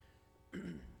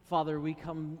Father, we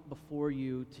come before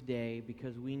you today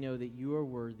because we know that you are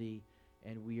worthy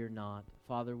and we are not.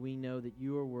 Father, we know that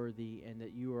you are worthy and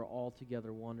that you are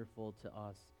altogether wonderful to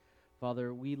us.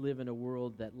 Father, we live in a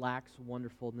world that lacks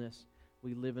wonderfulness.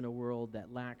 We live in a world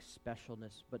that lacks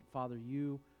specialness. But Father,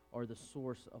 you are the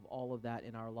source of all of that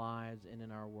in our lives and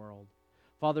in our world.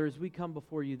 Father, as we come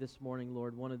before you this morning,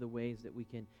 Lord, one of the ways that we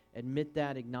can admit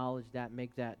that, acknowledge that,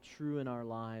 make that true in our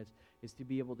lives is to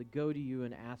be able to go to you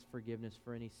and ask forgiveness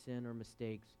for any sin or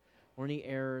mistakes or any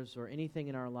errors or anything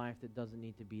in our life that doesn't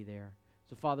need to be there.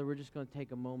 So, Father, we're just going to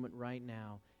take a moment right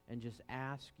now and just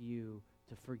ask you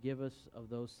to forgive us of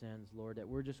those sins, Lord, that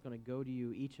we're just going to go to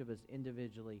you, each of us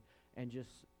individually, and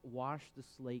just wash the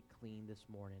slate clean this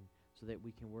morning so that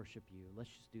we can worship you. Let's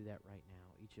just do that right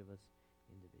now, each of us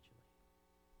individually.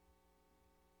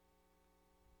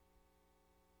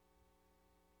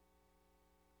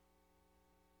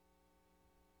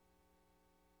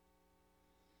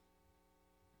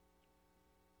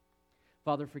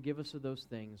 Father, forgive us of those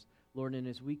things, Lord, and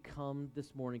as we come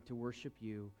this morning to worship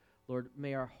you, Lord,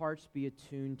 may our hearts be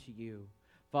attuned to you.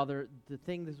 Father, the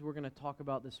thing that we're going to talk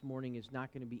about this morning is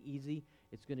not going to be easy.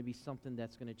 It's going to be something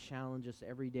that's going to challenge us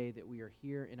every day that we are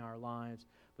here in our lives.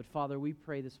 But Father, we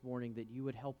pray this morning that you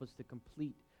would help us to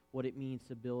complete what it means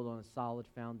to build on a solid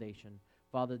foundation.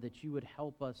 Father, that you would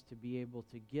help us to be able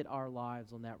to get our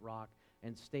lives on that rock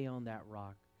and stay on that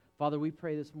rock. Father, we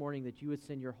pray this morning that you would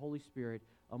send your Holy Spirit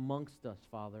amongst us,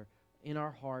 Father, in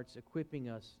our hearts, equipping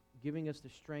us, giving us the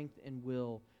strength and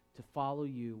will to follow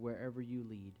you wherever you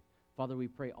lead. Father, we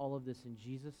pray all of this in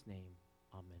Jesus' name.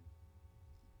 Amen.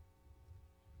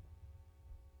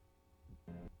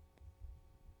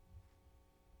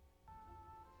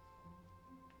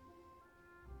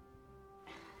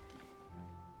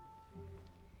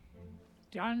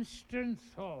 Dunstan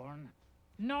Thorn,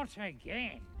 not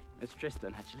again. It's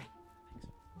Tristan, actually.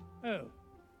 Oh,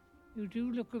 you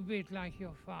do look a bit like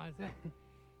your father.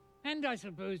 And I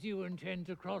suppose you intend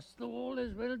to cross the wall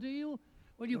as well, do you?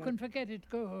 Well, you can forget it.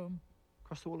 Go home.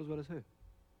 Cross the wall as well as who?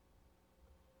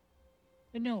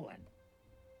 No one.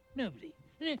 Nobody.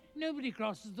 Nobody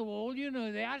crosses the wall, you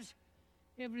know that.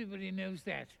 Everybody knows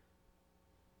that.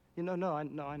 I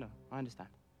know. I understand.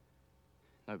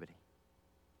 Nobody.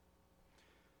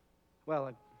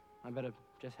 Well, I better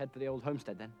just head for the old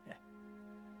homestead then.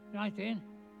 Right then.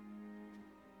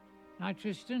 Night,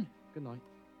 Tristan. Good night.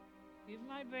 Give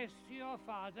my best to your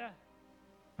father.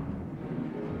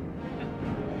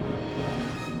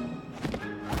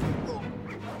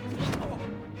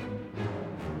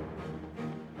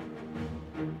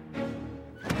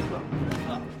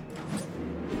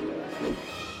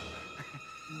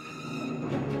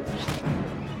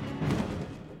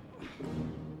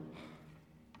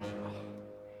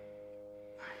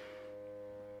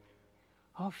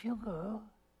 Off you go.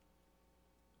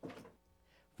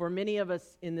 For many of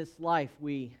us in this life,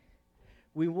 we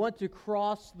want to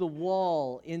cross the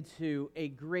wall into a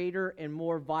greater and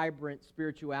more vibrant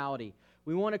spirituality.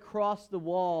 We want to cross the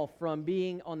wall from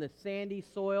being on the sandy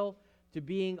soil to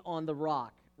being on the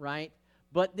rock, right?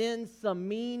 But then some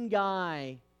mean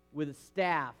guy with a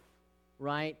staff,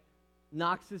 right,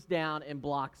 knocks us down and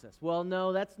blocks us. Well,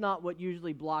 no, that's not what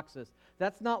usually blocks us.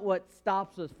 That's not what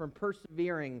stops us from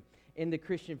persevering in the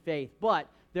Christian faith. But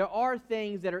there are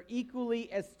things that are equally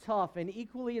as tough and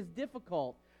equally as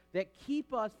difficult that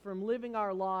keep us from living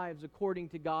our lives according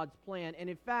to God's plan, and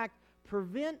in fact,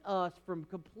 prevent us from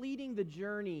completing the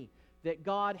journey that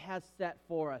God has set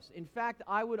for us. In fact,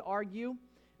 I would argue,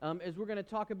 as we're going to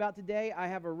talk about today, I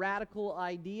have a radical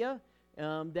idea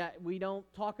that we don't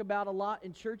talk about a lot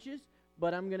in churches,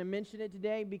 but I'm going to mention it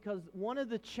today because one of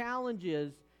the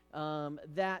challenges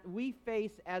that we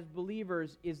face as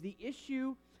believers is the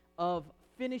issue of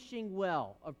finishing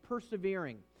well, of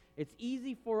persevering. It's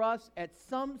easy for us at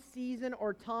some season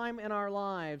or time in our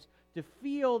lives to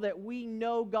feel that we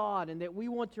know God and that we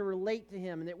want to relate to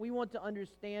Him and that we want to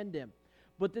understand Him.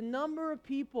 But the number of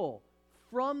people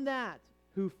from that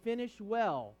who finish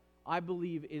well, I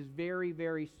believe, is very,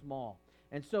 very small.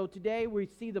 And so today we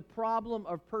see the problem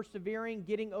of persevering,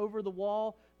 getting over the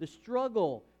wall, the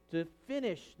struggle to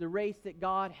finish the race that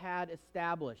God had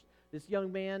established. This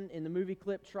young man in the movie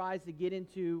clip tries to get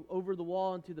over the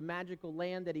wall into the magical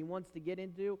land that he wants to get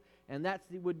into, and that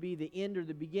would be the end or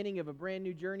the beginning of a brand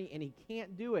new journey, and he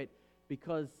can't do it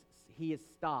because he is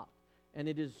stopped. And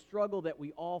it is a struggle that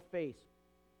we all face,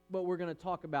 but we're going to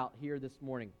talk about here this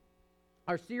morning.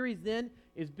 Our series then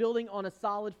is building on a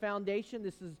solid foundation.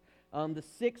 This is the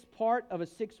sixth part of a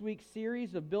 6-week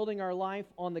series of building our life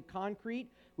on the concrete.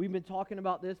 We've been talking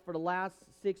about this for the last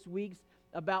 6 weeks.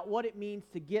 about what it means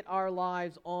to get our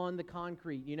lives on the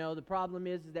concrete. You know, the problem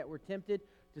is that we're tempted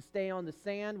to stay on the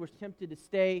sand. We're tempted to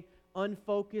stay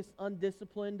unfocused,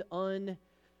 undisciplined,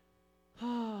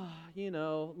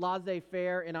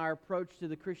 laissez-faire in our approach to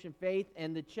the Christian faith.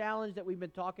 And the challenge that we've been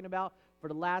talking about for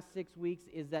the last 6 weeks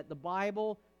is that the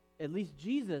Bible, at least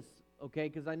Jesus, okay,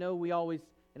 because I know we always,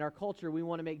 in our culture, we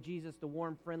want to make Jesus the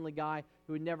warm, friendly guy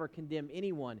who would never condemn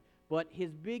anyone. But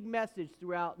his big message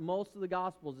throughout most of the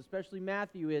Gospels, especially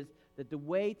Matthew, is that the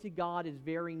way to God is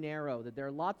very narrow, that there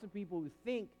are lots of people who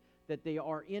think that they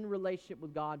are in relationship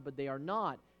with God, but they are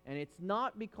not. And it's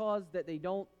not because that they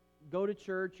don't go to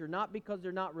church or not because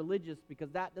they're not religious, because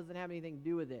that doesn't have anything to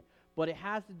do with it. But it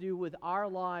has to do with our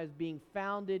lives being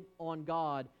founded on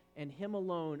God and Him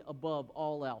alone above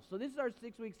all else. So this is our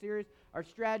 6-week series. Our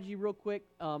strategy, real quick,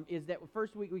 is that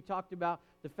first week we talked about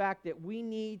the fact that we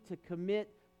need to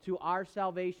commit to our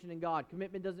salvation in God.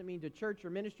 Commitment doesn't mean to church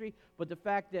or ministry, but the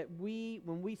fact that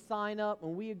when we sign up,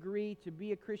 when we agree to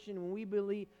be a Christian, when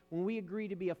we agree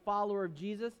to be a follower of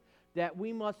Jesus, that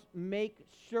we must make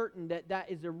certain that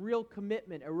that is a real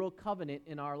commitment, a real covenant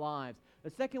in our lives. The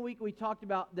second week we talked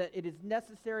about that it is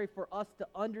necessary for us to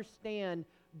understand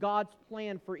God's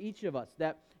plan for each of us,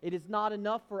 that it is not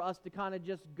enough for us to kind of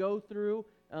just go through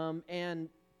and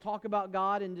talk about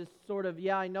God and just sort of,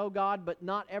 I know God, but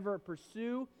not ever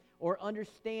pursue or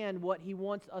understand what He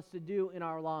wants us to do in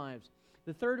our lives.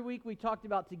 The third week we talked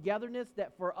about togetherness,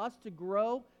 that for us to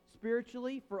grow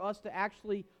spiritually, for us to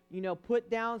actually, put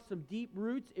down some deep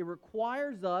roots, it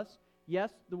requires us,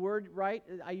 yes, the word right,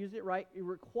 I use it right, it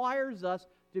requires us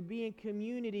to be in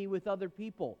community with other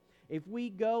people. If we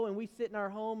go and we sit in our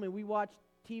home and we watch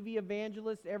TV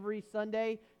evangelists every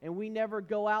Sunday and we never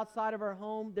go outside of our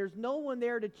home, there's no one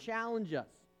there to challenge us,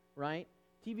 right?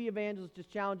 TV evangelists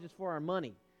just challenge us for our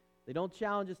money. They don't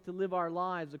challenge us to live our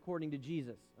lives according to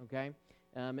Jesus, okay?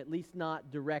 At least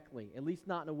not directly, at least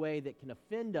not in a way that can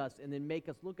offend us and then make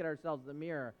us look at ourselves in the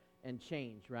mirror and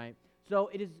change, right?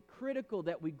 So it is critical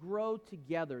that we grow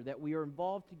together, that we are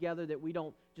involved together, that we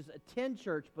don't just attend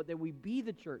church, but that we be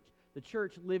the church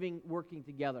living, working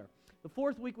together. The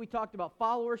fourth week we talked about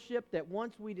followership, that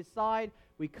once we decide,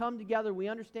 we come together, we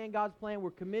understand God's plan,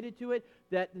 we're committed to it,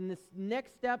 that in this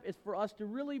next step is for us to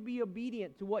really be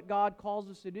obedient to what God calls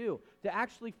us to do, to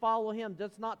actually follow Him.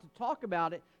 That's not to talk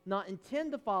about it, not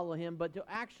intend to follow Him, but to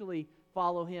actually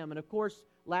follow Him. And of course,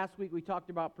 last week we talked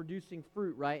about producing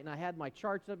fruit, right? And I had my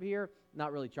charts up here,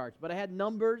 not really charts, but I had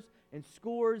numbers and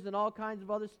scores and all kinds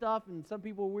of other stuff, and some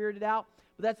people were weirded out,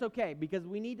 but that's okay, because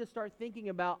we need to start thinking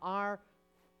about our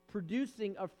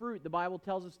producing of fruit. The Bible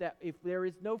tells us that if there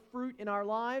is no fruit in our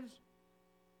lives,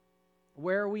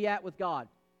 where are we at with God?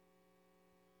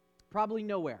 Probably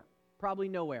nowhere.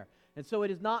 And so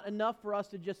it is not enough for us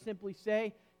to just simply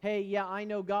say, hey, I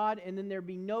know God, and then there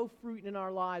be no fruit in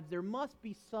our lives. There must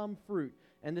be some fruit.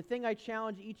 And the thing I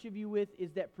challenge each of you with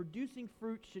is that producing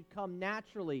fruit should come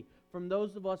naturally from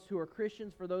those of us who are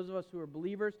Christians, for those of us who are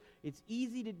believers. It's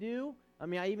easy to do.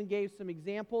 I even gave some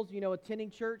examples. Attending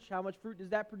church, how much fruit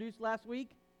does that produce last week?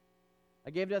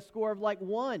 I gave it a score of like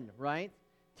 1, right?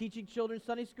 Teaching children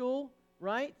Sunday school,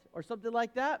 right? Or something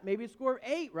like that. Maybe a score of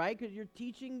 8, right? Because you're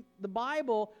teaching the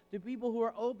Bible to people who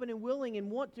are open and willing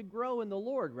and want to grow in the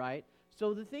Lord, right?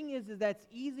 So the thing is that's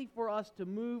easy for us to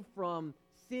move from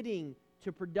sitting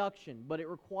to production, but it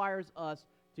requires us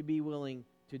to be willing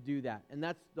to do that. And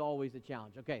that's always a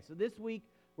challenge. Okay, so this week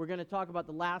we're going to talk about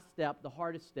the last step, the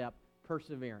hardest step,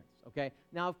 perseverance, okay?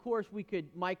 Now, of course, we could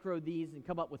micro these and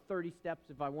come up with 30 steps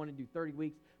if I want to do 30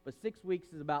 weeks, but 6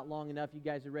 weeks is about long enough. You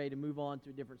guys are ready to move on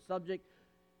to a different subject.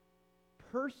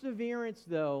 Perseverance,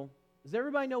 though, does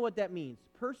everybody know what that means?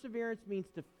 Perseverance means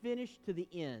to finish to the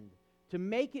end, to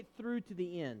make it through to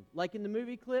the end. Like in the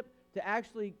movie clip, to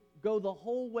actually go the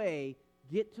whole way,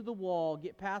 get to the wall,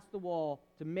 get past the wall,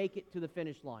 to make it to the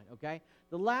finish line, okay?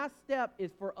 The last step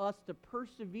is for us to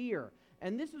persevere.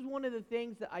 And this is one of the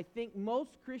things that I think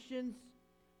most Christians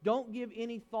don't give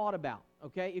any thought about,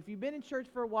 okay? If you've been in church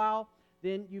for a while,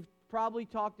 then you've probably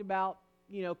talked about,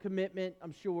 commitment,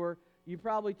 I'm sure. You've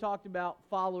probably talked about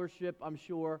followership, I'm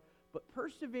sure. But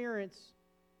perseverance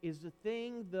is the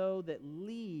thing, though, that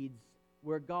leads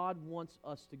where God wants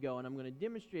us to go. And I'm going to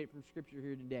demonstrate from Scripture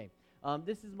here today.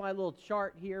 This is my little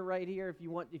chart here, right here. If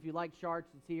you like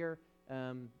charts, it's here.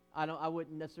 I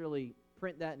wouldn't necessarily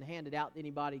print that and hand it out to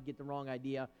anybody, get the wrong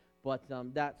idea, but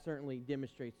that certainly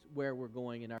demonstrates where we're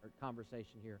going in our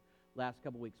conversation here last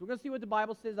couple weeks. We're going to see what the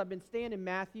Bible says. I've been staying in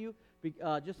Matthew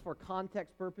just for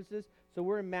context purposes. So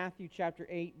we're in Matthew chapter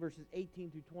 8, verses 18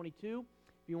 through 22.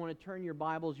 If you want to turn your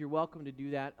Bibles, you're welcome to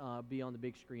do that. Be on the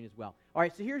big screen as well. All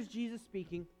right, so here's Jesus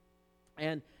speaking,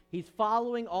 and He's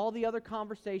following all the other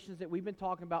conversations that we've been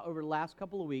talking about over the last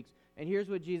couple of weeks, and here's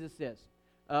what Jesus says.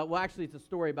 Well, actually, it's a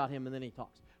story about him, and then he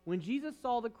talks. When Jesus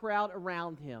saw the crowd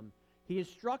around him, he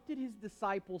instructed his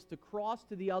disciples to cross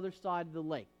to the other side of the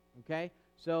lake, okay?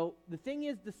 So the thing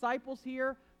is, disciples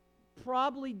here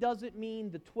probably doesn't mean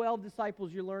the 12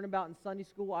 disciples you learn about in Sunday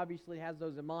school. Obviously, it has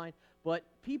those in mind. But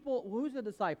people, who's a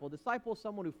disciple? A disciple is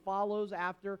someone who follows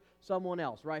after someone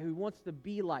else, right? Who wants to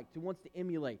be like, who wants to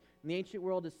emulate. In the ancient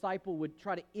world, a disciple would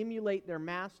try to emulate their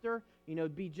master,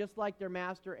 be just like their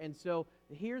master. And so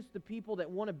here's the people that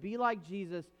want to be like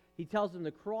Jesus. He tells them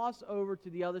to cross over to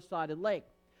the other side of the lake.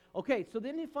 Okay, so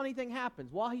then the funny thing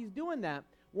happens. While he's doing that,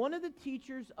 one of the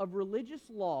teachers of religious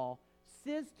law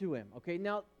says to him, okay,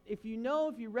 now, if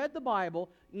you read the Bible,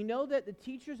 you know that the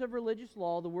teachers of religious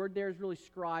law, the word there is really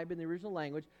scribe in the original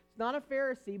language, it's not a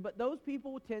Pharisee, but those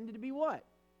people tended to be what?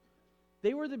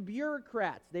 They were the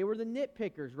bureaucrats. They were the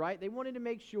nitpickers, right? They wanted to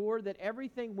make sure that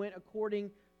everything went according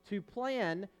to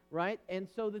plan, right? And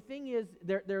so the thing is,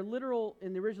 their literal,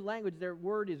 in the original language, their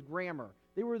word is grammar.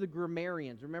 They were the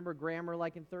grammarians. Remember grammar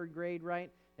like in third grade,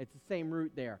 right? It's the same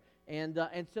root there.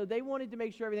 And so they wanted to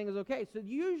make sure everything was okay. So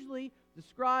usually the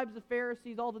scribes, the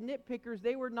Pharisees, all the nitpickers,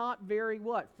 they were not very,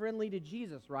 friendly to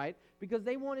Jesus, right? Because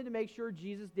they wanted to make sure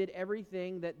Jesus did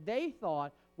everything that they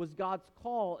thought was God's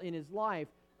call in his life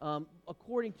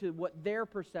according to what their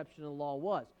perception of the law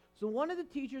was. So one of the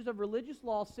teachers of religious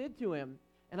law said to him,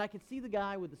 and I could see the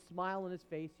guy with a smile on his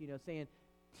face, saying,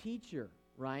 teacher,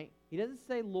 right? He doesn't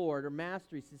say Lord or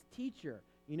master, he says teacher.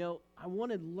 I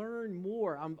want to learn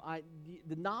more.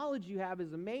 The knowledge you have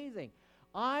is amazing.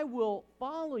 I will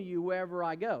follow you wherever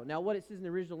I go. Now, what it says in the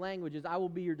original language is, I will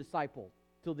be your disciple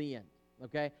till the end,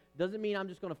 okay? Doesn't mean I'm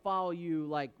just going to follow you,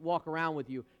 like walk around with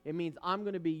you. It means I'm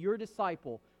going to be your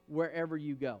disciple wherever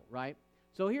you go, right?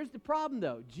 So here's the problem,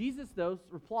 though. Jesus, though,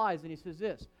 replies, and he says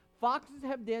this, foxes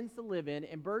have dens to live in,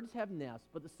 and birds have nests,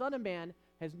 but the Son of Man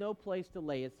has no place to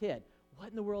lay his head. What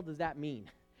in the world does that mean?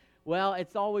 Well,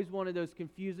 it's always one of those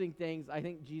confusing things. I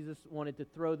think Jesus wanted to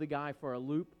throw the guy for a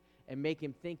loop and make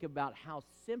him think about how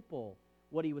simple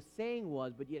what he was saying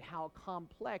was, but yet how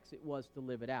complex it was to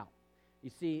live it out.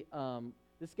 You see,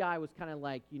 this guy was kind of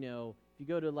like, if you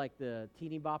go to like the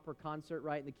Teeny Bopper concert,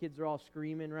 right, and the kids are all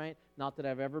screaming, right? Not that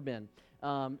I've ever been.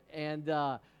 I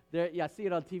see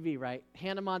it on TV, right?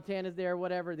 Hannah Montana's there,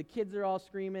 whatever. The kids are all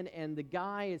screaming, and the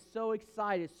guy is so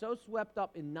excited, so swept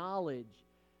up in knowledge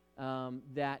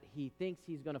that he thinks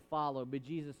he's going to follow, but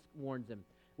Jesus warns him.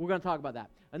 We're going to talk about that.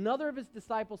 Another of his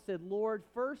disciples said, Lord,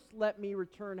 first let me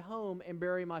return home and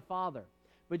bury my father.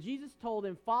 But Jesus told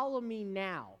him, follow me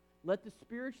now. Let the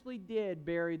spiritually dead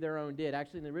bury their own dead.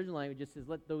 Actually, in the original language, it says,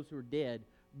 let those who are dead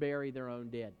bury their own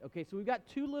dead. Okay, so we've got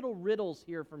two little riddles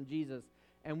here from Jesus,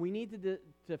 and we need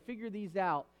to figure these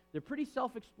out. They're pretty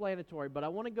self-explanatory, but I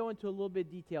want to go into a little bit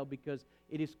of detail because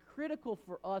it is critical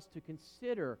for us to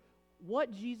consider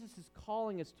what Jesus is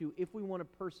calling us to if we want to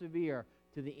persevere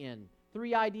to the end.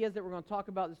 3 ideas that we're going to talk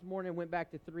about this morning. Went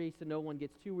back to 3 so no one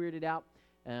gets too weirded out.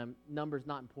 Numbers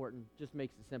not important. Just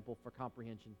makes it simple for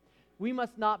comprehension. We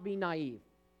must not be naive.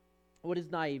 What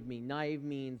does naive mean? Naive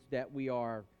means that we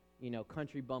are,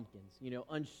 country bumpkins,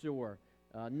 unsure,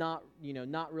 not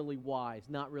really wise,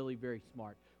 not really very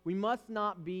smart. We must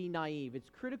not be naive. It's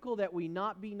critical that we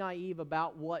not be naive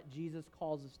about what Jesus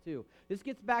calls us to. This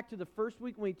gets back to the first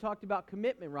week when we talked about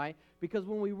commitment, right? Because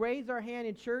when we raise our hand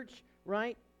in church,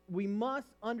 right, we must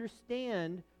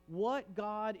understand what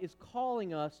God is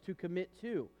calling us to commit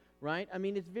to, right? I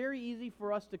mean, it's very easy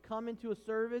for us to come into a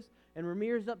service and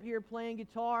Ramir's up here playing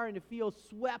guitar and to feel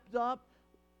swept up.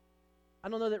 I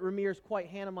don't know that Ramir's quite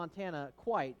Hannah Montana,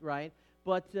 right?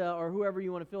 But, or whoever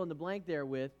you want to fill in the blank there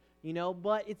with.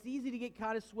 But it's easy to get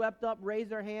kind of swept up,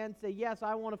 raise our hand, say, yes,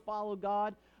 I want to follow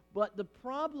God. But the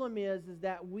problem is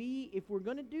that if we're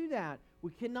going to do that,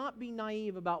 we cannot be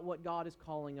naive about what God is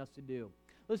calling us to do.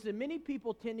 Listen, many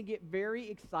people tend to get very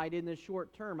excited in the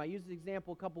short term. I used this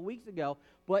example a couple weeks ago,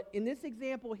 but in this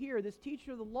example here, this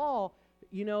teacher of the law,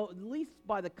 at least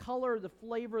by the color, the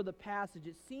flavor of the passage,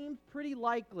 it seems pretty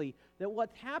likely that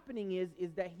what's happening is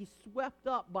that he's swept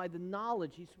up by the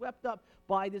knowledge. He's swept up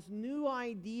by this new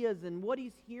ideas and what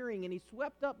he's hearing, and he's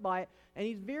swept up by it, and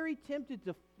he's very tempted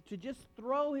to just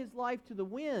throw his life to the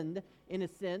wind, in a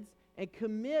sense, and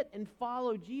commit and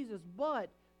follow Jesus. But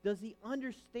does he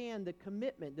understand the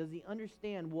commitment? Does he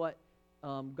understand what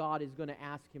God is going to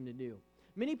ask him to do?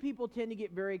 Many people tend to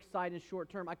get very excited in short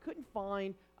term. I couldn't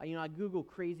find, I Googled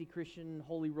crazy Christian,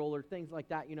 holy roller, things like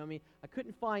that, I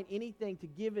couldn't find anything to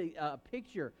give a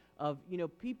picture of,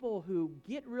 people who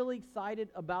get really excited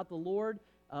about the Lord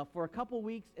for a couple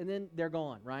weeks and then they're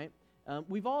gone, right?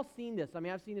 We've all seen this. I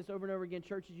mean, I've seen this over and over again.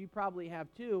 Churches, you probably have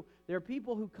too. There are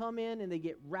people who come in and they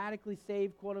get radically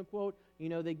saved, quote unquote. You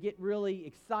know, they get really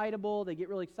excitable. They get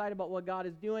really excited about what God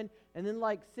is doing. And then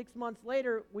like 6 months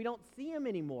later, we don't see them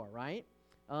anymore, right?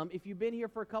 If you've been here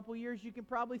for a couple years, you can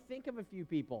probably think of a few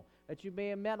people that you may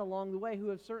have met along the way who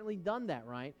have certainly done that,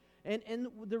 right? And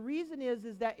the reason is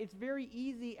that it's very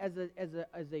easy as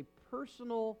a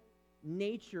personal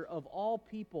nature of all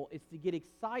people is to get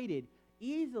excited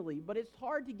easily, but it's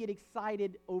hard to get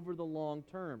excited over the long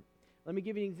term. Let me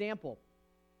give you an example.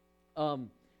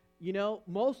 You know,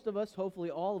 most of us, hopefully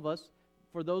all of us,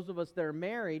 for those of us that are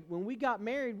married, when we got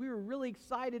married, we were really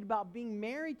excited about being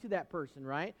married to that person,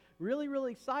 right? Really,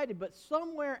 really excited. But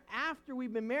somewhere after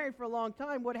we've been married for a long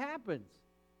time, what happens?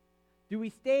 Do we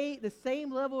stay the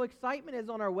same level of excitement as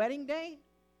on our wedding day?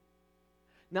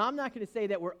 Now, I'm not going to say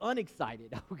that we're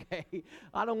unexcited, okay?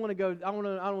 I don't want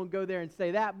to go there and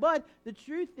say that. But the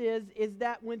truth is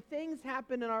that when things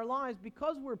happen in our lives,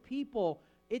 because we're people,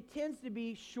 it tends to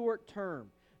be short term.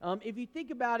 If you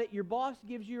think about it, your boss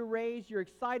gives you a raise, you're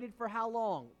excited for how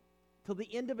long? Till the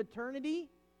end of eternity?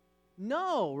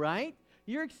 No, right?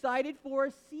 You're excited for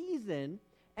a season,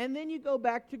 and then you go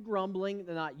back to grumbling,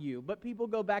 not you, but people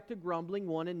go back to grumbling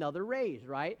one another raise,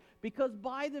 right? Because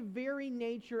by the very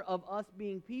nature of us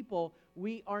being people,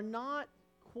 we are not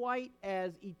quite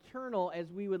as eternal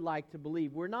as we would like to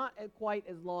believe. We're not quite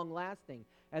as long-lasting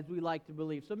as we like to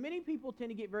believe. So many people tend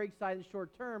to get very excited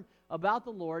short term about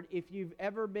the Lord. If you've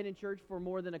ever been in church for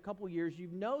more than a couple years, you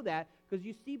know that because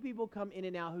you see people come in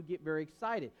and out who get very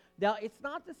excited. Now, it's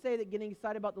not to say that getting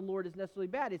excited about the Lord is necessarily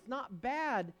bad. It's not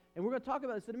bad, and we're going to talk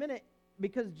about this in a minute,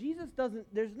 because Jesus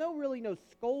doesn't, there's really no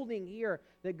scolding here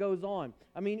that goes on.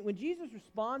 I mean, when Jesus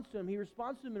responds to him, he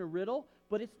responds to him in a riddle,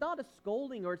 but it's not a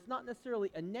scolding or it's not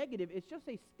necessarily a negative. It's just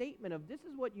a statement of this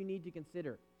is what you need to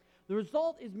consider. The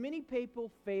result is many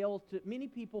people fail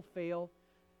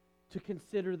to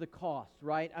consider the cost,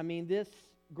 right? I mean, this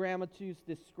grammatus,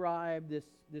 this scribe, this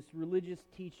religious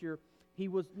teacher, he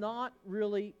was not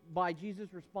really, by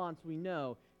Jesus' response we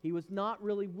know, he was not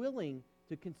really willing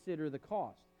to consider the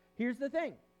cost. Here's the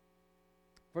thing.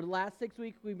 For the last 6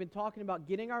 weeks, we've been talking about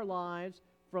getting our lives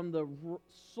from the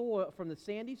soil, from the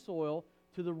sandy soil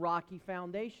to the rocky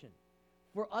foundation.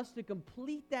 For us to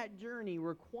complete that journey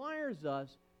requires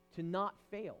us to not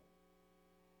fail.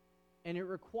 And it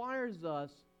requires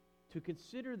us to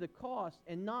consider the cost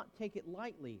and not take it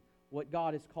lightly, what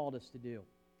God has called us to do.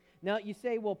 Now, you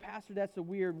say, well, Pastor, that's a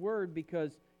weird word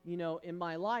because, you know, in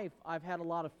my life, I've had a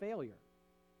lot of failure,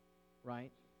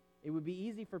 right? It would be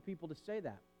easy for people to say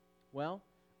that. Well,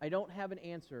 I don't have an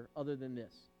answer other than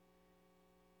this.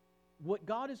 What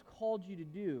God has called you to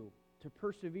do, to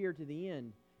persevere to the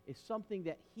end, is something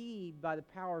that He, by the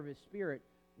power of His Spirit,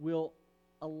 will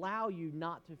allow you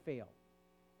not to fail.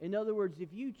 In other words, if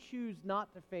you choose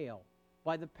not to fail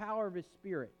by the power of His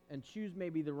Spirit, and choose may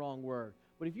be the wrong word,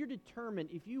 but if you're determined,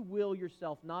 if you will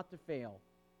yourself not to fail,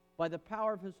 by the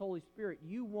power of His Holy Spirit,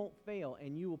 you won't fail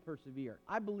and you will persevere.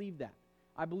 I believe that.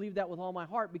 I believe that with all my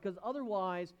heart, because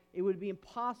otherwise it would be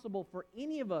impossible for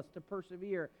any of us to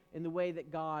persevere in the way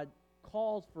that God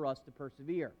calls for us to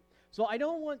persevere. So I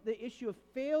don't want the issue of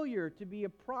failure to be a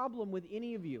problem with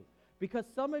any of you, because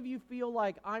some of you feel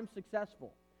like I'm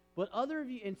successful, but other of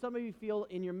you, and some of you feel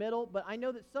in your middle, but I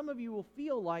know that some of you will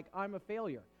feel like I'm a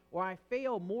failure, or I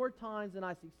fail more times than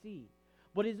I succeed.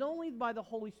 But it's only by the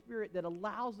Holy Spirit that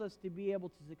allows us to be able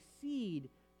to succeed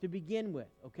to begin with,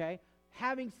 okay?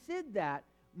 Having said that,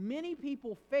 many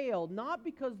people fail not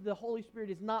because the Holy Spirit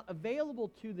is not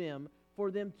available to them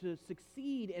for them to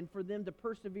succeed and for them to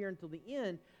persevere until the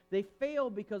end. They fail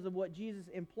because of what Jesus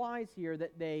implies here,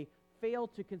 that they fail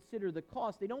to consider the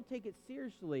cost. They don't take it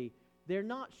seriously. They're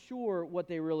not sure what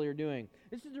they really are doing.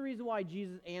 This is the reason why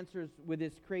Jesus answers with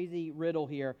this crazy riddle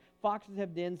here. Foxes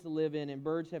have dens to live in and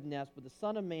birds have nests, but the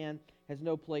Son of Man has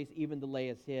no place even to lay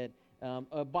his head.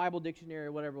 A Bible dictionary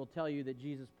or whatever will tell you that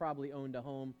Jesus probably owned a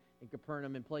home in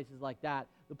Capernaum and places like that.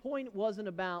 The point wasn't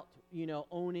about,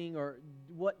 owning or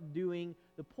what doing.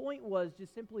 The point was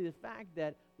just simply the fact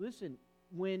that, listen,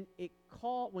 when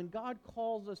God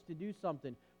calls us to do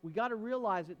something, we got to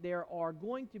realize that there are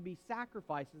going to be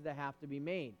sacrifices that have to be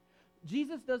made.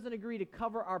 Jesus doesn't agree to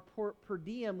cover our per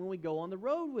diem when we go on the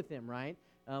road with Him, right?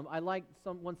 I like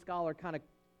one scholar kind of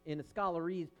in a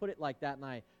scholarese put it like that,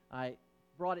 and I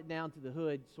brought it down to the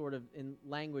hood sort of in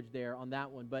language there on that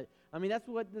one. But I mean, that's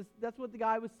what the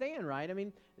guy was saying, right? I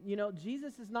mean,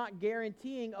 Jesus is not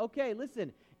guaranteeing, okay,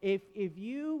 listen, if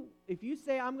you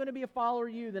say I'm going to be a follower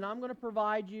of you, then I'm going to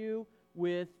provide you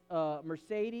with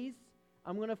Mercedes.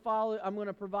 I'm going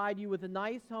to provide you with a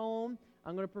nice home.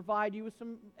 I'm going to provide you with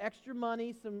some extra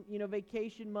money, some,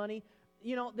 vacation money.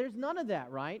 There's none of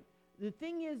that, right? The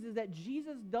thing is that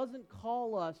Jesus doesn't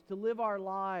call us to live our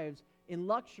lives in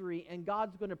luxury, and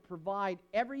God's going to provide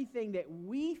everything that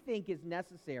we think is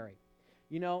necessary.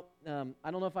 I don't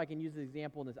know if I can use an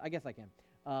example in this. I guess I can.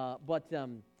 But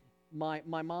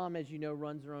my mom, as you know,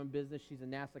 runs her own business. She's a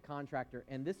NASA contractor.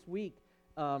 And this week,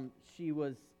 she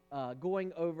was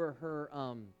going over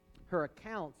her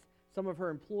accounts. Some of her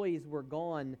employees were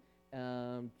gone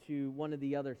to one of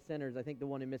the other centers. I think the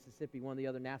one in Mississippi, one of the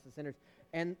other NASA centers.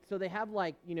 And so they have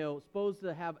supposed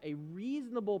to have a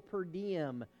reasonable per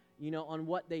diem, on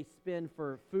what they spend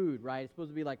for food, right? It's supposed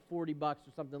to be like $40 or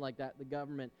something like that. The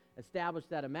government established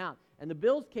that amount. And the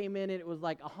bills came in and it was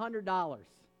like $100,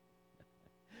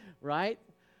 right?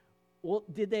 Well,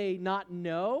 did they not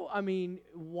know? I mean,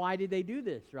 why did they do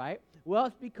this, right? Well,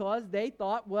 it's because they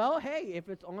thought, well, hey, if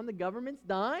it's on the government's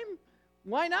dime,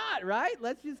 why not, right?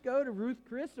 Let's just go to Ruth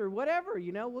Chris or whatever,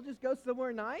 we'll just go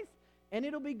somewhere nice and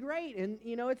it'll be great and,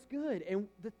 it's good. And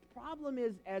the problem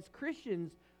is, as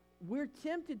Christians, we're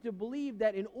tempted to believe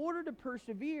that in order to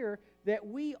persevere, that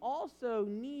we also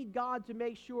need God to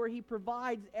make sure He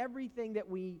provides everything that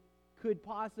we could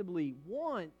possibly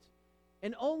want,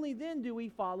 and only then do we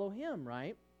follow Him,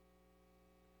 right?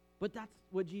 But that's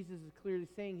what Jesus is clearly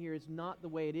saying here is not the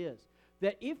way it is.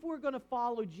 That if we're going to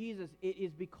follow Jesus, it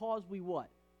is because we what?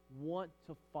 Want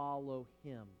to follow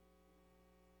Him.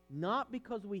 Not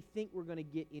because we think we're going to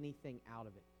get anything out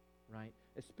of it, right?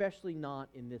 Especially not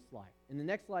in this life. In the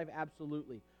next life,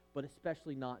 absolutely, but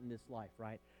especially not in this life,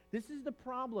 right? This is the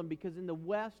problem, because in the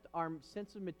West, our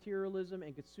sense of materialism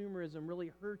and consumerism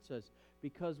really hurts us,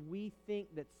 because we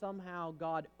think that somehow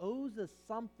God owes us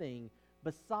something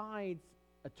besides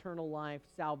eternal life,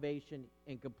 salvation,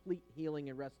 and complete healing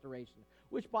and restoration,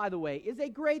 which, by the way, is a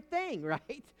great thing,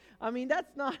 right?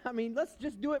 Let's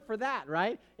just do it for that,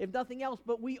 right? If nothing else.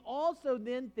 But we also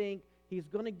then think He's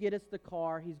going to get us the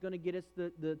car, He's going to get us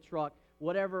the truck,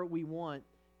 whatever we want.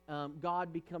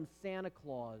 God becomes Santa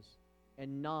Claus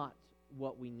and not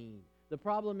what we need. The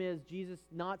problem is Jesus,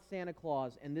 not Santa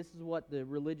Claus, and this is what the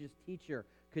religious teacher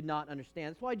could not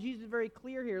understand. That's why Jesus is very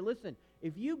clear here. Listen,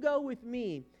 if you go with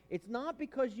me, it's not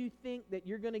because you think that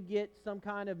you're going to get some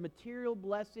kind of material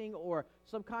blessing or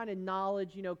some kind of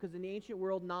knowledge, because in the ancient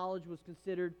world, knowledge was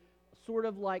considered sort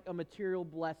of like a material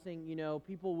blessing.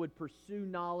 People would pursue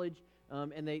knowledge,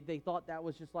 and they thought that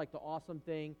was just like the awesome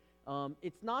thing.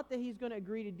 It's not that He's going to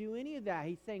agree to do any of that.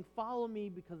 He's saying, follow me,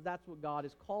 because that's what God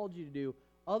has called you to do.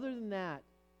 Other than that,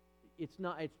 it's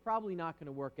probably not going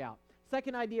to work out.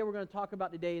 Second idea we're going to talk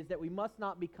about today is that we must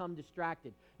not become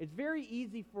distracted. It's very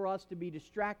easy for us to be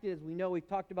distracted. As we know, we've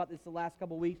talked about this the last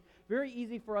couple of weeks. Very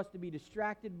easy for us to be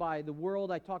distracted by the world.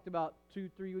 I talked about 2-3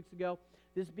 weeks ago,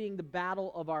 this being the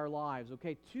battle of our lives.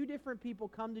 Okay, two different people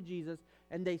come to Jesus,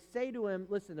 and they say to Him,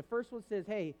 listen, the first one says,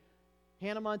 hey,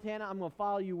 Hannah Montana, I'm going to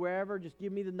follow you wherever. Just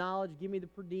give me the knowledge, give me the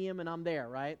per diem, and I'm there,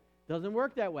 right? Doesn't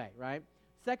work that way, right?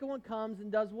 Second one comes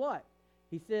and does what?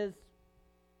 He says,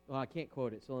 well, I can't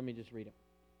quote it, so let me just read it.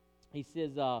 He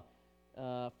says,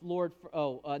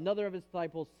 another of His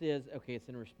disciples says, okay, it's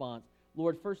in response,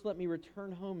 Lord, first let me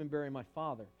return home and bury my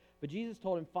father. But Jesus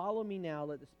told him, follow me now,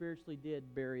 let the spiritually dead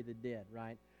bury the dead,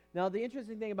 right? Now, the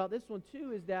interesting thing about this one,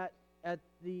 too, is that at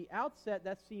the outset,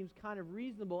 that seems kind of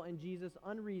reasonable, and Jesus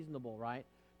unreasonable, right?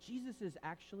 Jesus is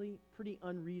actually pretty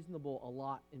unreasonable a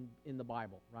lot in the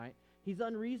Bible, right? He's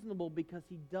unreasonable because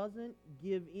He doesn't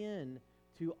give in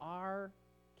to our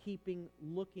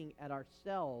looking at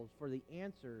ourselves for the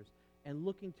answers and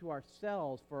looking to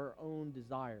ourselves for our own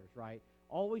desires, right?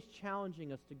 Always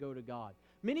challenging us to go to God.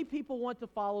 Many people want to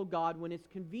follow God when it's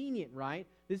convenient, right?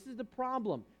 This is the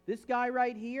problem. This guy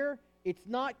right here, it's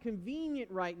not convenient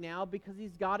right now because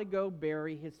he's got to go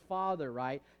bury his father,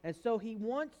 right? And so he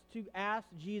wants to ask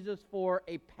Jesus for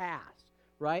a pass,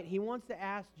 right? He wants to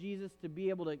ask Jesus to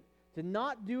be able to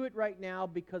not do it right now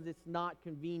because it's not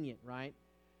convenient, right?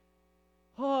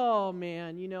 Oh,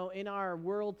 man, in our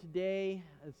world today,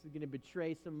 this is going to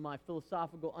betray some of my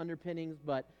philosophical underpinnings,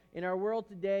 but in our world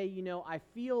today, I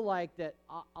feel like that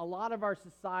a lot of our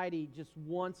society just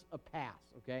wants a pass,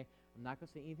 okay? I'm not going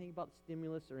to say anything about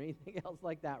stimulus or anything else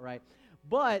like that, right?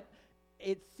 But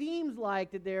it seems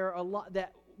like that there are a lot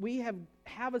that we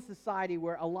have a society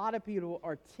where a lot of people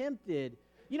are tempted.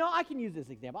 I can use this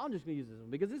example. I'm just going to use this one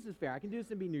because this is fair. I can do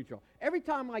this and be neutral. Every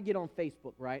time I get on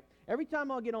Facebook, right? Every time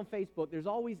I'll get on Facebook, there's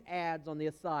always ads on the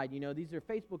side. These are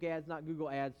Facebook ads, not Google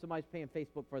ads. Somebody's paying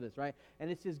Facebook for this, right? And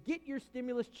it says, get your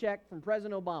stimulus check from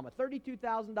President Obama,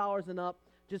 $32,000 and up.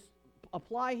 Just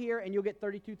apply here and you'll get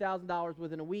 $32,000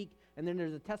 within a week. And then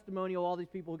there's a testimonial of all these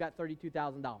people who got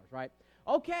 $32,000, right?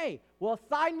 Okay, well,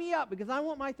 sign me up because I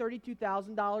want my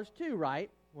 $32,000 too, right?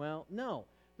 Well, no.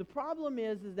 The problem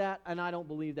is that, and I don't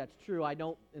believe that's true. I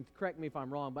don't, and correct me if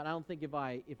I'm wrong, but I don't think if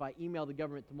I email the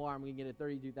government tomorrow, I'm going to get a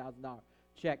 $32,000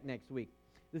 check next week.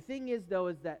 The thing is, though,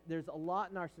 is that there's a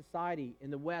lot in our society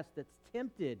in the West that's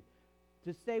tempted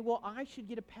to say, well, I should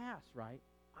get a pass, right?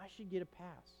 I should get a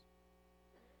pass.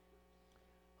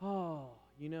 Oh,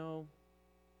 you know,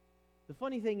 the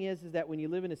funny thing is that when you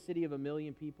live in a city of 1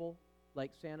 million people,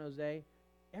 like San Jose,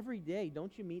 every day,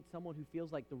 don't you meet someone who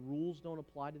feels like the rules don't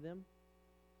apply to them?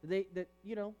 The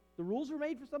rules were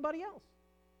made for somebody else.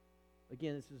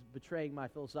 Again, this is betraying my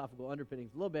philosophical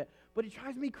underpinnings a little bit, but it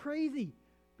drives me crazy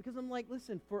because I'm like,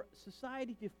 listen, for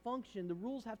society to function, the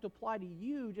rules have to apply to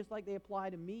you just like they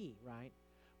apply to me, right?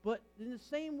 But in the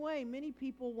same way, many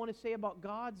people want to say about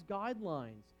God's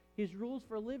guidelines, His rules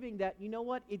for living, that, you know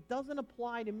what, it doesn't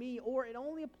apply to me, or it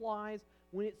only applies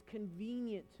when it's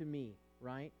convenient to me,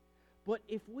 right? But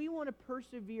if we want to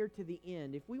persevere to the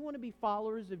end, if we want to be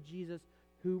followers of Jesus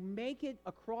who make it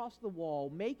across the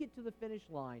wall, make it to the finish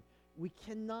line, we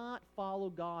cannot follow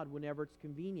God whenever it's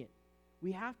convenient.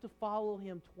 We have to follow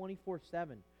Him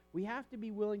 24/7. We have to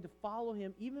be willing to follow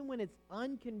Him even when it's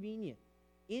inconvenient,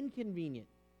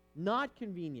 not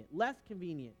convenient, less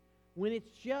convenient. When it's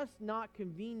just not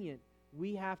convenient,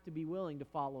 we have to be willing to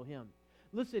follow Him.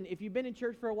 Listen, if you've been in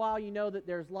church for a while, you know that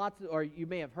there's or you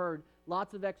may have heard,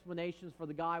 lots of explanations for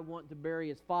the guy wanting to bury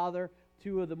his father.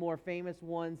 Two of the more famous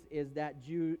ones is that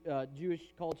Jewish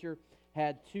culture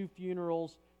had two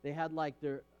funerals. They had like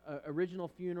their original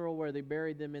funeral where they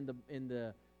buried them in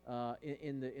the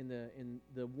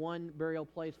one burial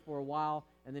place for a while,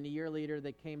 and then a year later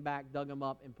they came back, dug them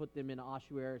up, and put them in an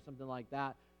ossuary or something like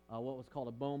that. What was called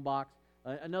a bone box.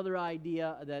 Another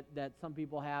idea that some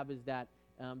people have is that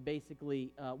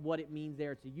basically what it means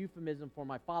there, it's a euphemism for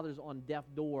my father's on death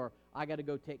door. I got to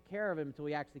go take care of him until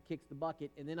he actually kicks the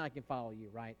bucket, and then I can follow you,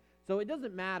 right? So it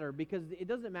doesn't matter, because it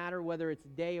doesn't matter whether it's a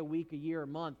day, a week, a year, a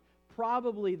month.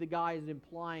 Probably the guy is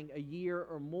implying a year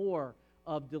or more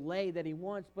of delay that he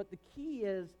wants, but the key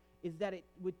is that it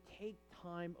would take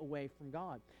time away from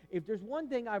God. If there's one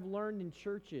thing I've learned in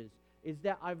churches, is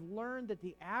that I've learned that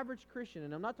the average Christian,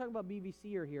 and I'm not talking about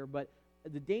BVCer here, but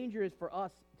the danger is for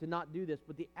us to not do this,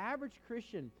 but the average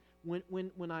Christian, when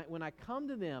I come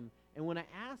to them and when I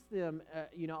ask them,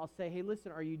 I'll say, hey,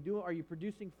 listen, are you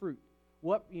producing fruit?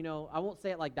 What, I won't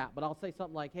say it like that, but I'll say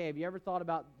something like, hey, have you ever thought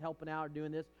about helping out or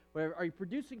doing this? Whatever. Are you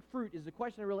producing fruit is the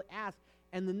question I really ask.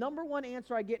 And the number one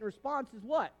answer I get in response is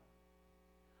what?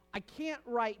 I can't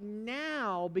right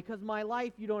now because my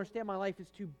life, you don't understand, my life is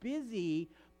too busy,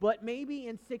 but maybe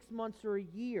in 6 months or a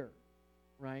year,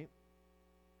 right?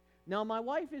 Now, my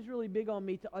wife is really big on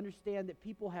me to understand that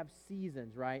people have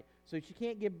seasons, right? So she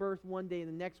can't give birth one day and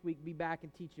the next week be back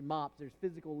and teaching mops. There's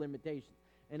physical limitations,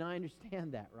 and I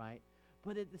understand that, right?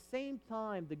 But at the same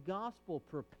time, the gospel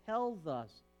propels us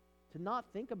to not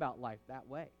think about life that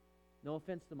way. No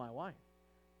offense to my wife.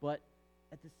 But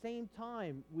at the same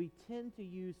time, we tend to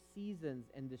use seasons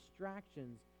and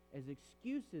distractions as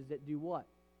excuses that do what?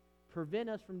 Prevent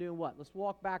us from doing what? Let's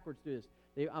walk backwards through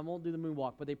this. I won't do the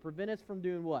moonwalk, but they prevent us from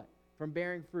doing what? From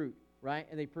bearing fruit, right?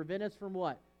 And they prevent us from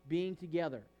what? Being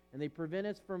together. And they prevent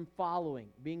us from following,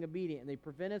 being obedient. And they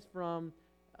prevent us from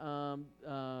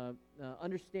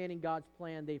understanding God's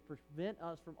plan. They prevent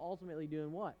us from ultimately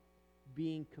doing what?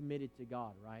 Being committed to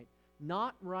God, right?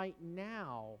 Not right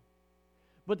now.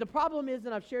 But the problem is,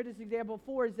 and I've shared this example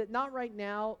before, is that not right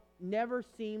now never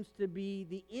seems to be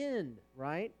the end,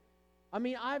 right? I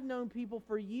mean, I've known people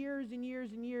for years and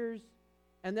years and years,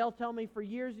 and they'll tell me for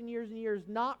years and years and years,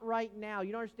 not right now.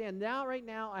 You don't understand. Now, right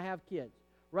now, I have kids.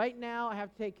 Right now, I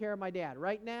have to take care of my dad.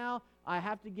 Right now, I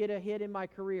have to get a hit in my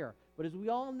career. But as we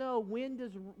all know, when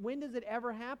does it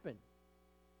ever happen?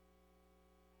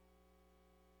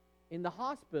 In the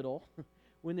hospital,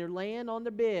 when they're laying on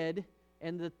the bed,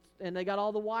 and they got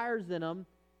all the wires in them,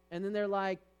 and then they're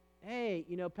like, hey,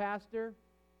 Pastor,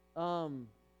 I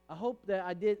hope that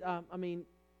I did, I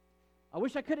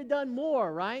wish I could have done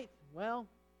more, right? Well,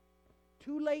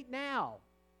 too late now.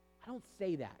 I don't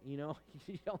say that, you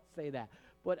don't say that.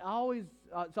 But I always,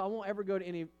 so I won't ever go to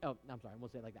any, I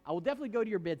won't say it like that. I will definitely go to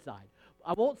your bedside.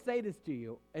 I won't say this to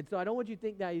you, and so I don't want you to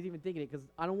think that he's even thinking it, because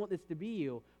I don't want this to be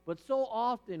you. But so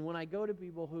often when I go to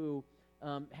people who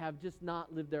have just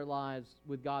not lived their lives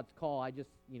with God's call, I just,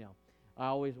 I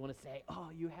always want to say, oh,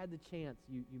 you had the chance,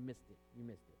 you missed it,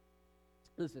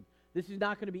 Listen, this is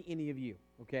not going to be any of you,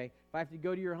 okay? If I have to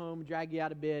go to your home, drag you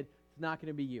out of bed, it's not going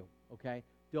to be you, okay?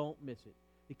 Don't miss it.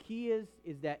 The key is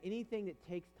that anything that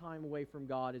takes time away from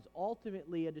God is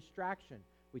ultimately a distraction.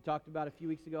 We talked about a few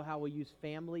weeks ago how we use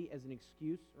family as an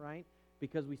excuse, right?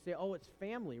 Because we say, oh, it's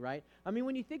family, right? I mean,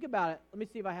 when you think about it, let me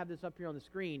see if I have this up here on the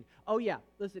screen. Oh, yeah,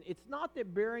 listen, it's not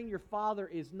that burying your father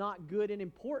is not good and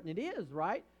important. It is,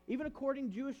 right? Even according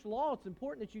to Jewish law, it's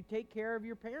important that you take care of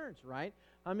your parents, right?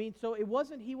 I mean, so he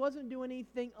wasn't doing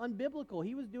anything unbiblical.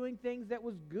 He was doing things that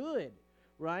was good,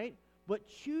 right? But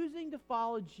choosing to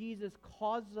follow Jesus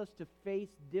causes us to face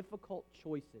difficult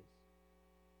choices,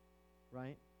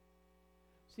 right?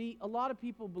 See, a lot of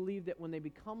people believe that when they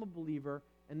become a believer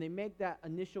and they make that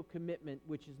initial commitment,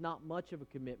 which is not much of a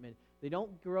commitment, they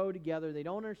don't grow together, they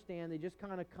don't understand, they just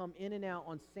kind of come in and out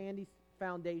on sandy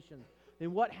foundations.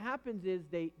 Then what happens is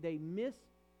they miss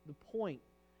the point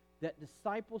that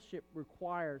discipleship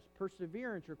requires,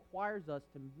 perseverance requires us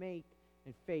to make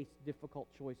and face difficult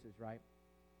choices, right?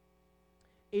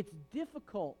 It's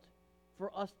difficult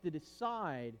for us to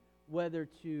decide whether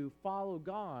to follow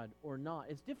God or not.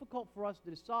 It's difficult for us to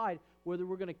decide whether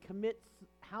we're going to commit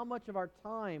how much of our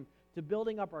time to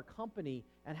building up our company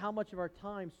and how much of our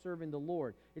time serving the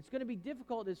Lord. It's going to be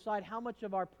difficult to decide how much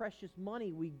of our precious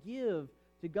money we give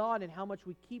to God and how much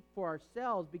we keep for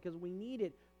ourselves because we need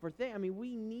it for things. I mean,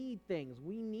 we need things.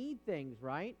 We need things,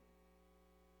 right?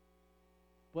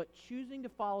 But choosing to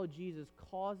follow Jesus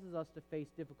causes us to face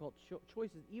difficult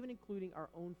choices, even including our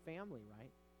own family, right?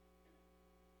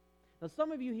 Now,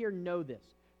 some of you here know this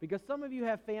because some of you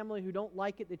have family who don't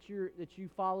like it that you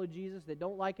follow Jesus, that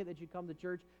don't like it that you come to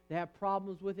church, they have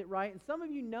problems with it, right? And some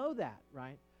of you know that,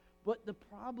 right? But the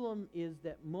problem is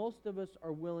that most of us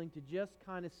are willing to just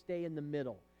kind of stay in the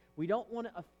middle. We don't want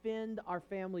to offend our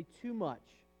family too much,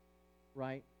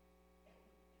 right?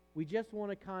 We just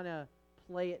want to kind of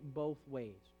play it both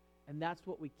ways. And that's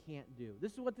what we can't do.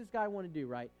 This is what this guy wanted to do,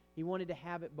 right? He wanted to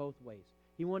have it both ways.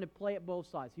 He wanted to play it both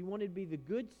sides. He wanted to be the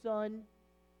good son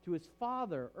to his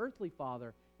father, earthly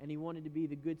father, and he wanted to be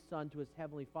the good son to his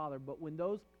heavenly father. But when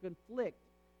those conflict,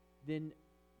 then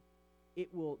it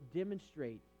will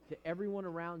demonstrate to everyone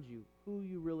around you who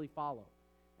you really follow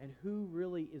and who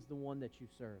really is the one that you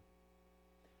serve.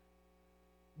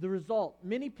 The result,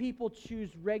 many people choose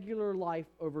regular life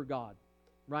over God,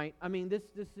 right? I mean, this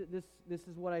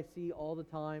is what I see all the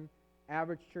time.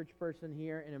 Average church person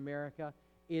here in America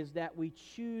is that we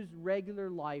choose regular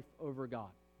life over God,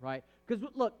 right? Because,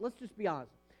 look, let's just be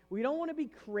honest. We don't want to be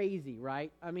crazy,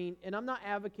 right? I mean, and I'm not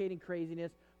advocating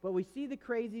craziness, but we see the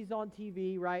crazies on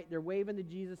TV, right? They're waving the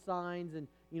Jesus signs and,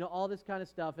 all this kind of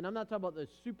stuff. And I'm not talking about the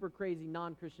super crazy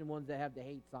non-Christian ones that have the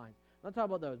hate signs. I'm not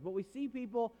talking about those. But we see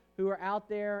people who are out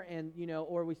there and,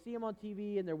 or we see them on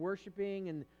TV and they're worshiping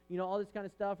and, all this kind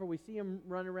of stuff, or we see them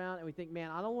run around and we think,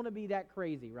 man, I don't want to be that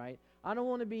crazy, right? I don't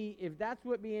want to be, if that's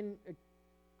what being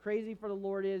crazy for the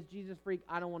Lord is, Jesus freak,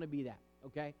 I don't want to be that,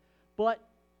 okay? But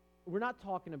we're not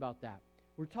talking about that.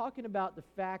 We're talking about the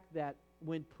fact that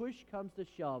when push comes to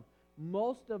shove,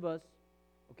 most of us,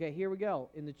 okay, here we go,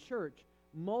 in the church,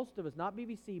 most of us, not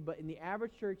BBC, but in the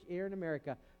average church here in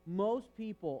America, most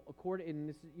people, and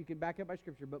this is, you can back up by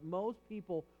Scripture, but most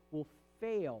people will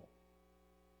fail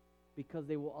because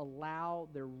they will allow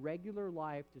their regular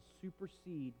life to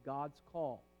supersede God's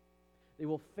call. They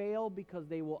will fail because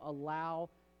they will allow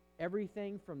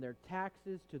everything from their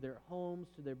taxes to their homes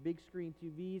to their big screen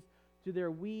TVs to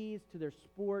their Wiis to their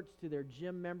sports to their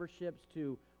gym memberships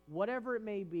to whatever it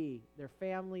may be, their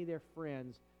family, their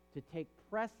friends, to take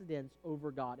precedence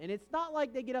over God. And it's not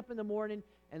like they get up in the morning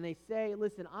and they say,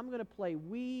 listen, I'm going to play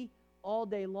Wii all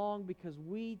day long because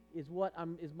Wii is what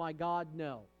is my God.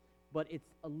 No. But it's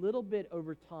a little bit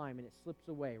over time and it slips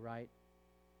away, right?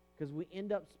 Because we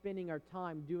end up spending our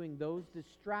time doing those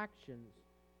distractions,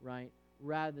 right,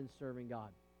 rather than serving God.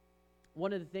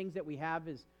 One of the things that we have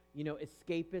is,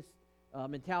 escapist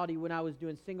mentality. When I was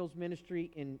doing singles ministry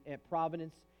at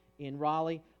Providence in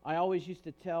Raleigh, I always used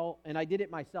to tell, and I did it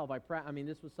myself.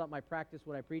 This was something I practiced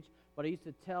when I preached, but I used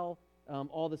to tell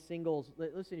all the singles,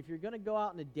 listen, if you're going to go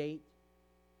out on a date,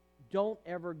 don't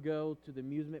ever go to the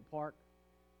amusement park.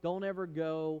 Don't ever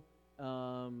go to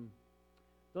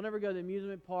the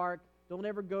amusement park. Don't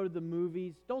ever go to the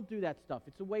movies. Don't do that stuff.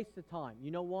 It's a waste of time. You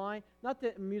know why? Not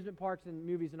that amusement parks and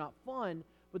movies are not fun,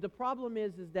 but the problem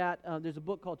is that there's a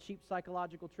book called Cheap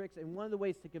Psychological Tricks, and one of the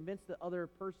ways to convince the other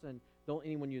person, don't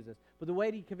anyone use this, but the way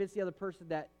to convince the other person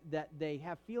that they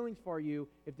have feelings for you,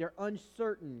 if they're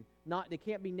uncertain, they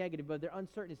can't be negative, but they're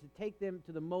uncertain, is to take them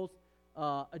to the most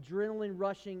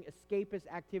adrenaline-rushing, escapist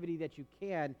activity that you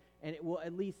can, and it will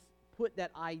at least put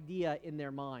that idea in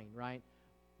their mind, right?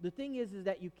 The thing is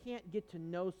that you can't get to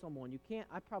know someone.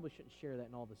 I probably shouldn't share that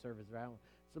in all the services, right? I don't want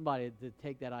somebody to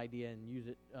take that idea and use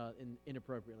it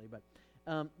inappropriately.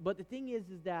 But the thing is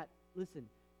that, listen,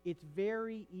 it's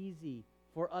very easy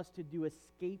for us to do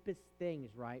escapist things,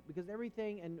 right? Because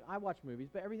everything, and I watch movies,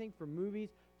 but everything from movies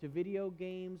to video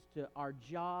games to our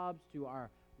jobs to our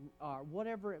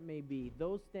whatever it may be,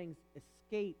 those things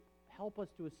help us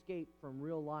to escape from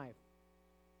real life.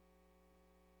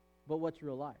 But what's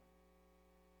real life?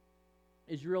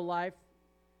 Is real life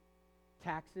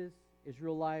taxes? Is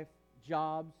real life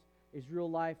jobs? Is real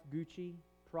life Gucci,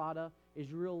 Prada?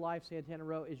 Is real life Santana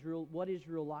Row? What is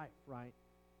real life, right?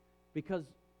 Because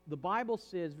the Bible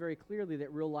says very clearly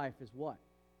that real life is what?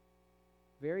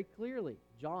 Very clearly,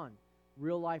 John,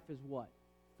 real life is what?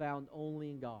 Found only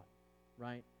in God,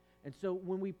 right? And so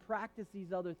when we practice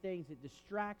these other things, it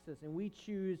distracts us, and we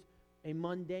choose a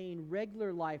mundane,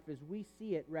 regular life as we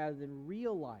see it rather than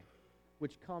real life,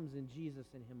 which comes in Jesus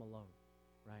and Him alone,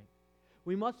 right?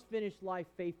 We must finish life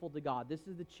faithful to God. This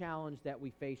is the challenge that we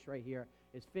face right here,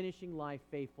 is finishing life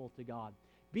faithful to God.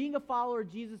 Being a follower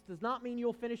of Jesus does not mean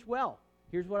you'll finish well.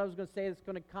 Here's what I was going to say that's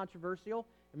going to be controversial,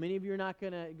 and many of you are not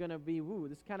going to be, woo,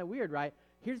 this is kind of weird, right?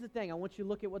 Here's the thing. I want you to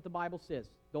look at what the Bible says.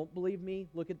 Don't believe me?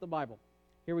 Look at the Bible.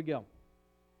 Here we go.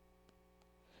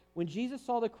 When Jesus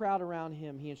saw the crowd around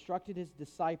him, he instructed his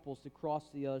disciples to cross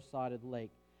to the other side of the lake.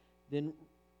 Then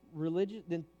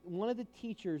one of the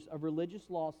teachers of religious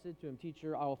law said to him,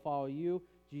 "Teacher, I will follow you."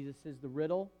 Jesus says the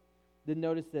riddle. Then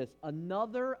notice this.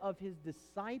 Another of his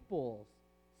disciples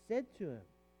said to him,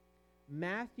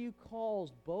 Matthew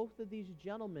calls both of these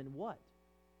gentlemen what?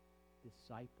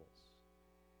 Disciples.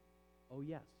 Oh,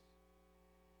 yes.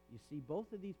 You see,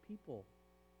 both of these people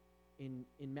in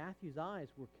Matthew's eyes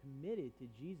were committed to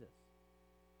Jesus.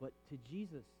 But to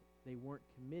Jesus, they weren't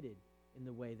committed in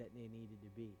the way that they needed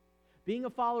to be. Being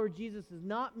a follower of Jesus does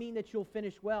not mean that you'll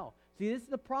finish well. See, this is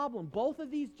the problem. Both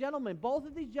of these gentlemen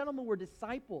were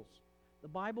disciples. The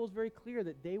Bible is very clear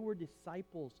that they were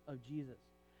disciples of Jesus.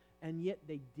 And yet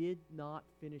they did not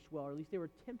finish well, or at least they were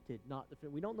tempted not to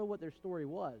finish. We don't know what their story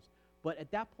was, but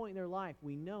at that point in their life,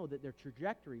 we know that their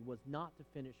trajectory was not to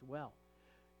finish well.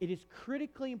 It is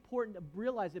critically important to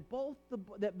realize that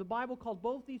that the Bible calls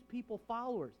both these people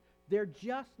followers. They're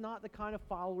just not the kind of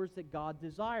followers that God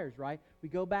desires, right? We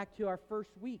go back to our first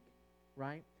week,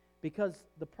 right? Because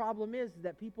the problem is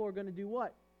that people are going to do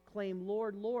what? Claim,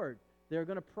 Lord, Lord. They're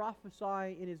going to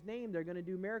prophesy in His name. They're going to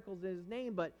do miracles in His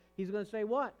name, but He's going to say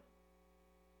what?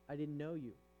 I didn't know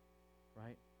you,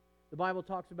 right? The Bible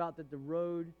talks about that the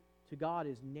road to God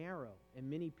is narrow, and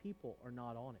many people are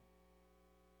not on it.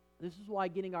 This is why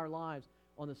getting our lives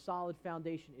on a solid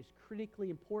foundation is critically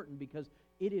important, because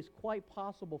it is quite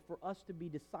possible for us to be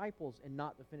disciples and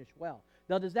not to finish well.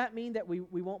 Now, does that mean that we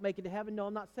won't make it to heaven? No,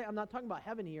 I'm not talking about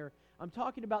heaven here. I'm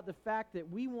talking about the fact that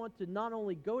we want to not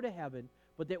only go to heaven,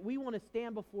 but that we want to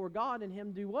stand before God and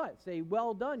Him do what? Say,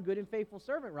 well done, good and faithful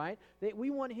servant, right? That we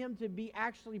want Him to be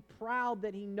actually proud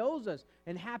that He knows us,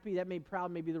 and happy, that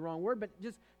proud may be the wrong word, but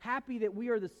just happy that we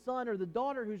are the son or the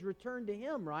daughter who's returned to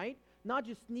Him, right? Not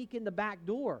just sneak in the back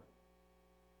door.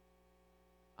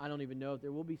 I don't even know if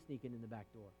there will be sneaking in the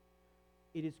back door.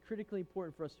 It is critically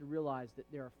important for us to realize that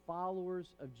there are followers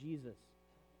of Jesus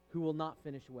who will not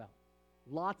finish well.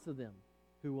 Lots of them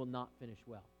who will not finish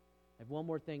well. I have one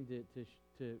more thing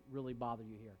to really bother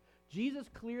you here. Jesus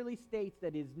clearly states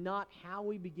that it is not how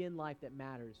we begin life that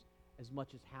matters as much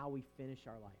as how we finish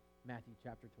our life. Matthew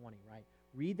chapter 20, right?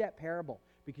 Read that parable.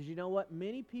 Because you know what?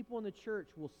 Many people in the church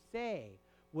will say,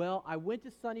 well, I went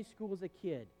to Sunday school as a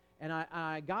kid, and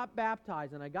I got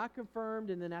baptized, and I got confirmed,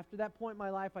 and then after that point in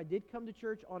my life, I did come to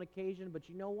church on occasion, but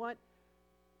you know what?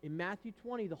 In Matthew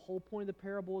 20, the whole point of the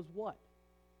parable is what?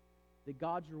 That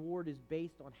God's reward is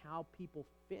based on how people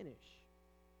finish,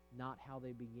 not how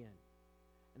they begin.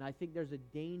 And I think there's a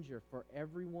danger for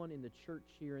everyone in the church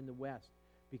here in the West,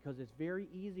 because it's very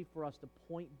easy for us to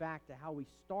point back to how we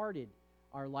started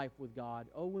our life with God.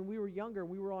 Oh, when we were younger,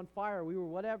 we were on fire, we were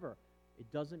whatever.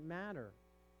 It doesn't matter,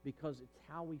 because it's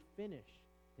how we finish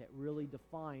that really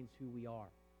defines who we are,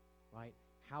 right?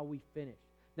 How we finish.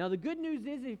 Now, the good news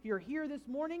is, if you're here this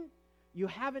morning, you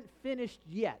haven't finished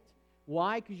yet.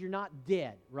 Why? Because you're not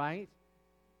dead, right?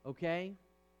 Okay?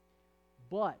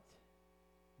 But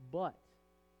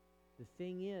the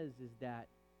thing is that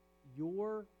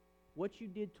what you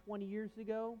did 20 years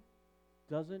ago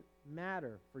doesn't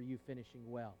matter for you finishing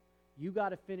well. You got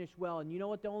to finish well. And you know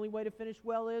what the only way to finish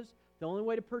well is? The only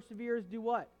way to persevere is do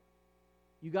what?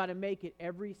 You got to make it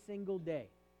every single day.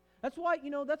 That's why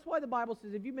the Bible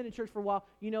says, if you've been in church for a while,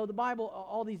 the Bible,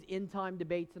 all these end time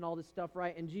debates and all this stuff,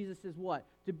 right? And Jesus says what?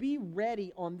 To be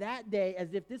ready on that day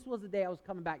as if this was the day I was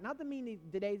coming back. Not to mean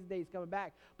today's the day He's coming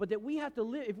back, but that we have to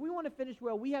live, if we want to finish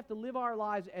well, we have to live our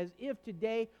lives as if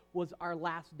today was our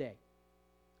last day.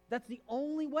 That's the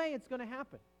only way it's going to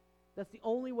happen. That's the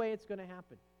only way it's going to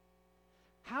happen.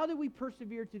 How do we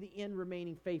persevere to the end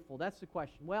remaining faithful? That's the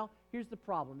question. Well, here's the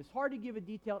problem. It's hard to give a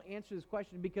detailed answer to this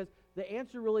question because the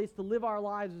answer really is to live our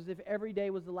lives as if every day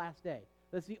was the last day.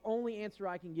 That's the only answer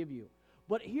I can give you.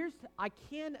 But I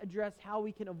can address how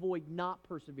we can avoid not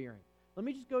persevering. Let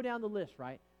me just go down the list,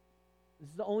 right? This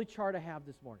is the only chart I have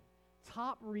this morning.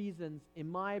 Top reasons, in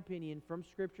my opinion, from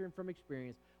Scripture and from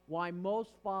experience, why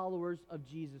most followers of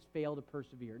Jesus fail to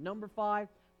persevere. Number 5,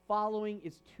 following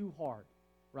is too hard,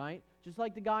 right? Just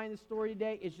like the guy in the story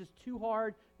today, it's just too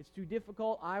hard. It's too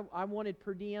difficult. I wanted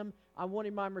per diem. I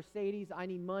wanted my Mercedes. I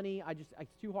need money.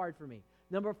 It's too hard for me.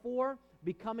 Number 4,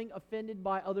 becoming offended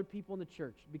by other people in the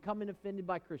church, becoming offended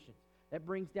by Christians. That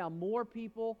brings down more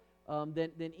people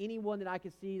than anyone that I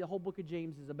can see. The whole book of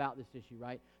James is about this issue,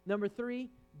 right? Number 3,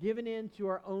 giving in to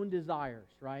our own desires,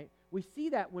 right? We see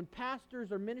that when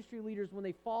pastors or ministry leaders, when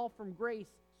they fall from grace,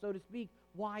 so to speak,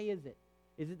 why is it?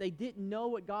 Is it they didn't know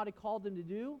what God had called them to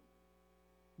do?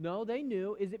 No, they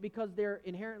knew. Is it because they're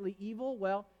inherently evil?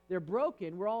 Well, they're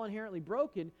broken. We're all inherently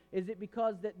broken. Is it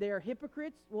because that they're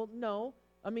hypocrites? Well, no.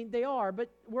 I mean, they are, but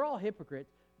we're all hypocrites.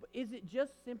 But is it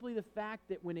just simply the fact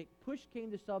that when push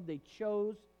came to shove, they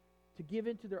chose to give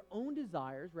in to their own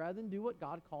desires rather than do what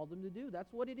God called them to do?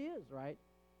 That's what it is, right?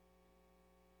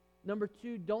 Number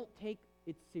 2, don't take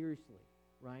it seriously,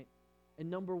 right? And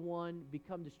number 1,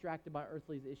 become distracted by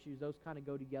earthly issues. Those kind of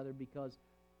go together because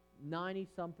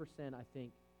 90-some%, I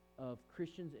think, of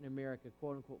Christians in America,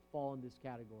 quote-unquote, fall in this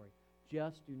category.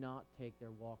 Just do not take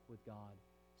their walk with God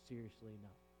seriously enough.